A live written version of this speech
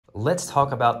let's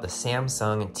talk about the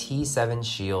Samsung T7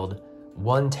 Shield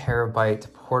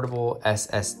 1TB portable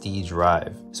SSD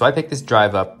drive. So I picked this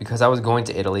drive up because I was going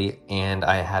to Italy and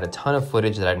I had a ton of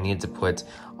footage that I needed to put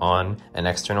on an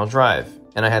external drive.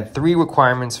 And I had 3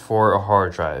 requirements for a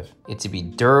hard drive. It to be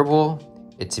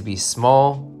durable, it to be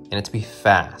small, and it to be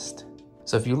fast.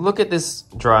 So if you look at this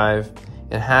drive,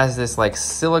 it has this like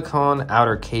silicone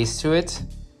outer case to it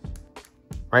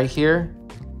right here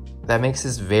that makes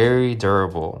this very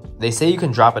durable. They say you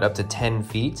can drop it up to 10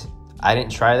 feet. I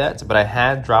didn't try that, but I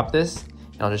had dropped this,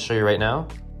 and I'll just show you right now.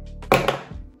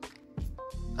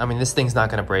 I mean, this thing's not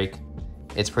gonna break.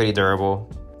 It's pretty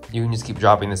durable. You can just keep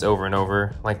dropping this over and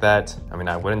over like that. I mean,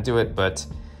 I wouldn't do it, but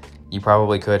you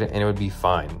probably could, and it would be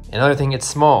fine. Another thing, it's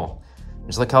small.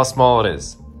 Just look how small it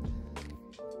is.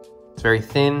 It's very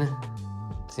thin.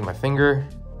 See my finger?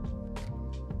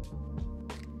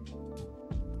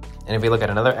 And if we look at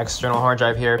another external hard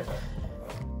drive here,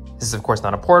 this is of course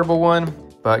not a portable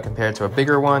one, but compared to a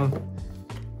bigger one,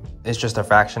 it's just a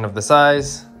fraction of the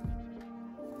size.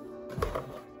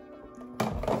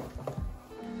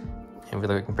 And if we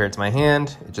look at compared to my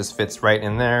hand, it just fits right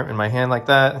in there in my hand like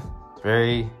that. It's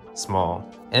very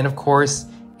small. And of course,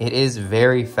 it is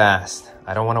very fast.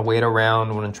 I don't want to wait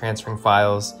around when I'm transferring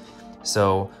files.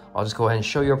 So I'll just go ahead and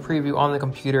show you a preview on the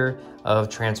computer of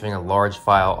transferring a large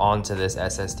file onto this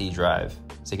SSD drive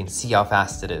so you can see how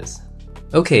fast it is.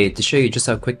 Okay, to show you just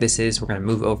how quick this is, we're going to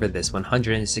move over this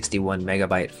 161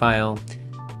 megabyte file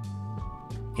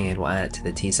and we'll add it to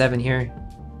the T7 here.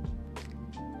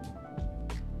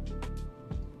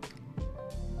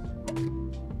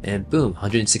 And boom,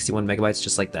 161 megabytes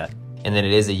just like that. And then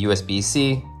it is a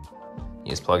USB-C. You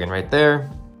just plug in right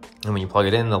there. And when you plug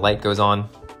it in, the light goes on.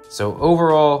 So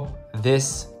overall,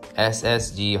 this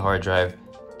SSD hard drive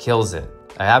kills it.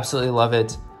 I absolutely love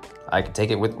it. I can take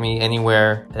it with me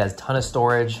anywhere. It has a ton of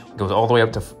storage. It goes all the way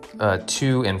up to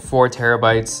 2 and 4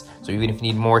 terabytes. So even if you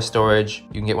need more storage,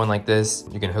 you can get one like this.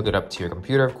 You can hook it up to your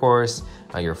computer, of course,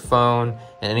 your phone,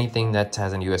 and anything that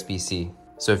has an USB-C.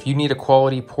 So if you need a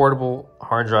quality portable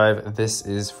hard drive, this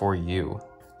is for you.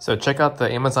 So check out the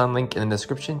Amazon link in the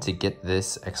description to get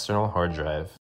this external hard drive.